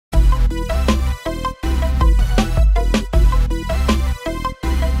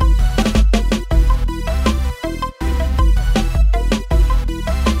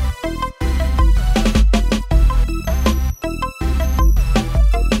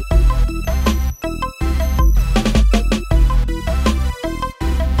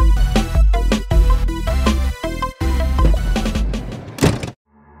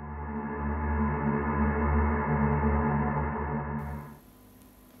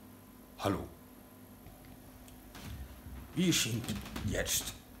Hallo. Wir sind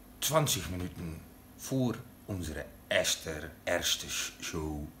jetzt 20 Minuten vor unserer ersten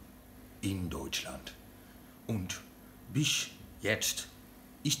Show in Deutschland. Und bis jetzt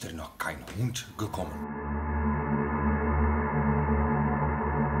ist noch kein Hund gekommen.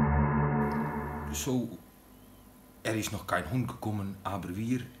 So, ist noch kein Hund gekommen, aber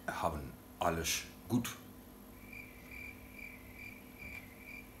wir haben alles gut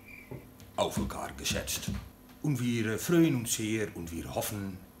auf elkaar gesetzt. Und wir freuen uns sehr und wir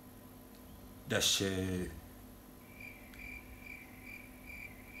hoffen, dass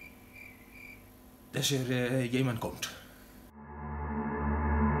jemand kommt.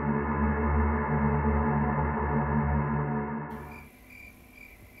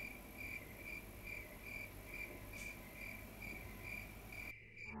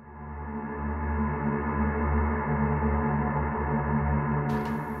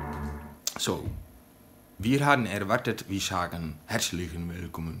 So, wir haben erwartet, wir sagen herzlichen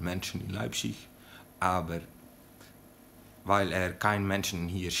Willkommen Menschen in Leipzig, aber weil kein Menschen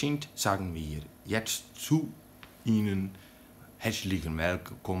hier sind, sagen wir jetzt zu Ihnen herzlichen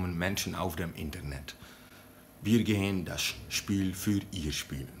Willkommen Menschen auf dem Internet. Wir gehen das Spiel für ihr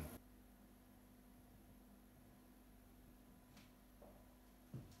spielen.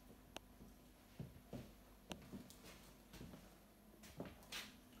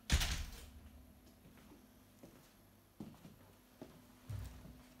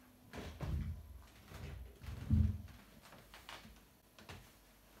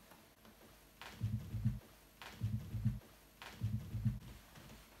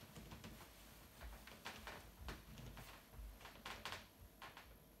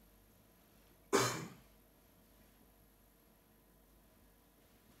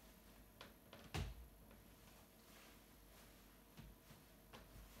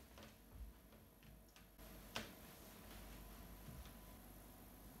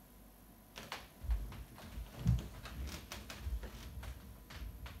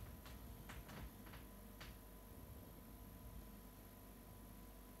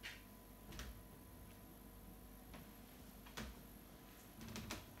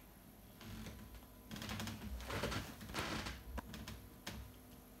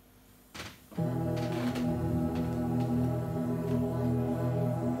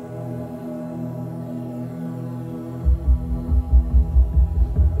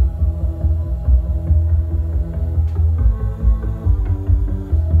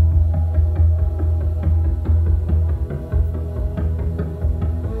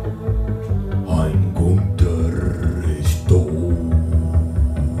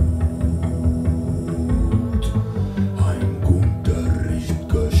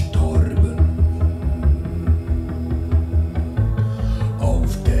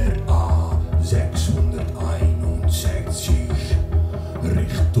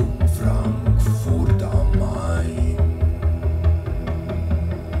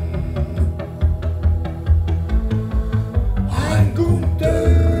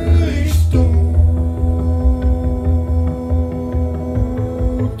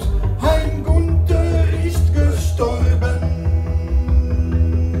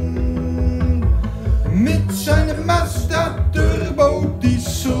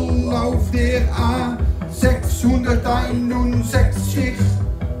 A661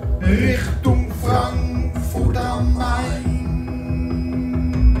 Richtung Frankfurt am Main.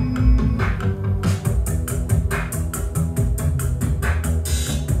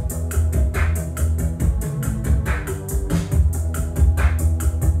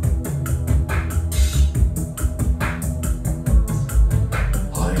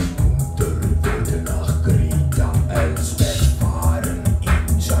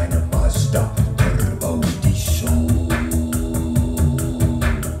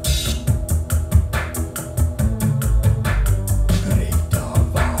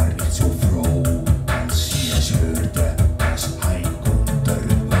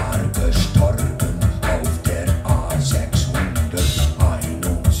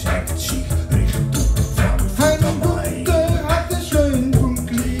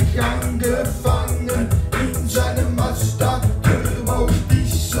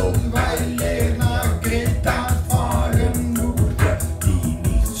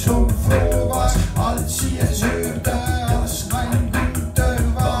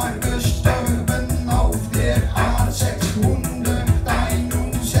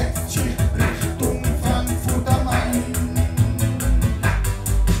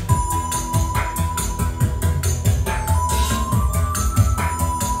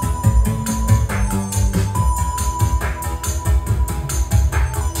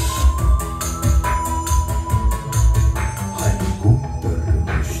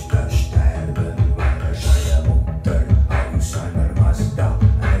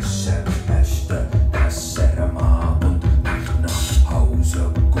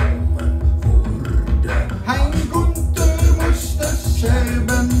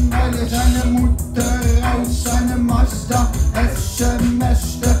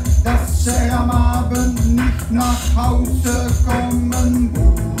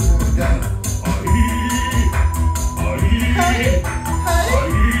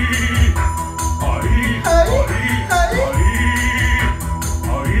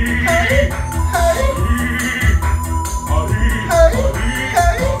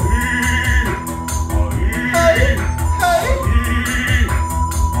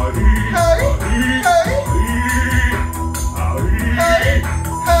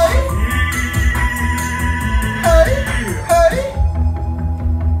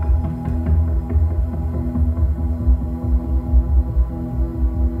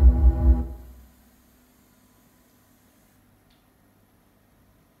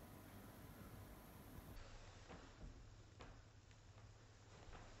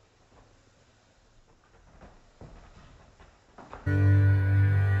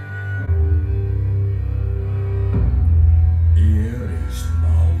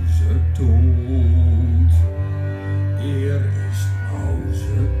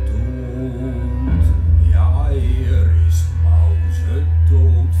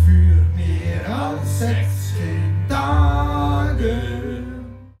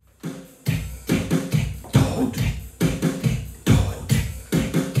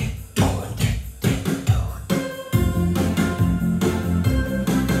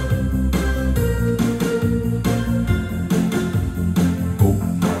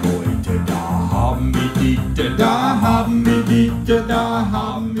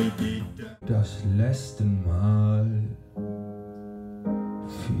 Das letzte Mal,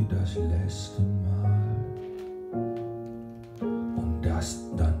 für das letzte Mal. Und das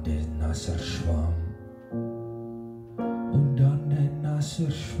dann der nasse Schwamm. Und dann der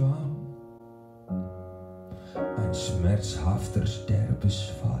nasse Schwamm. Ein schmerzhafter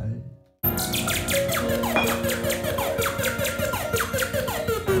Sterbesfall.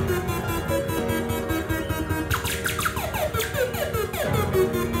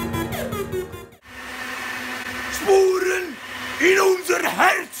 Spuren in unser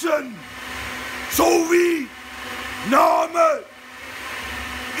Herzen, so wie Name.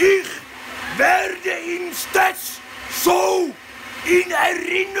 Ich werde ihn stets so in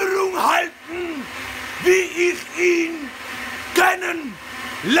Erinnerung halten, wie ich ihn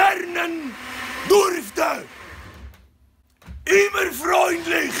kennenlernen durfte. Immer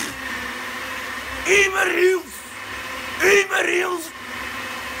freundlich, immer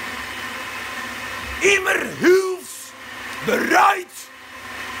hilfsbereit.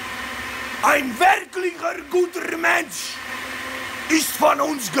 Ein wirklicher guter Mensch ist von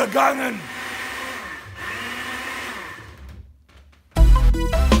uns gegangen.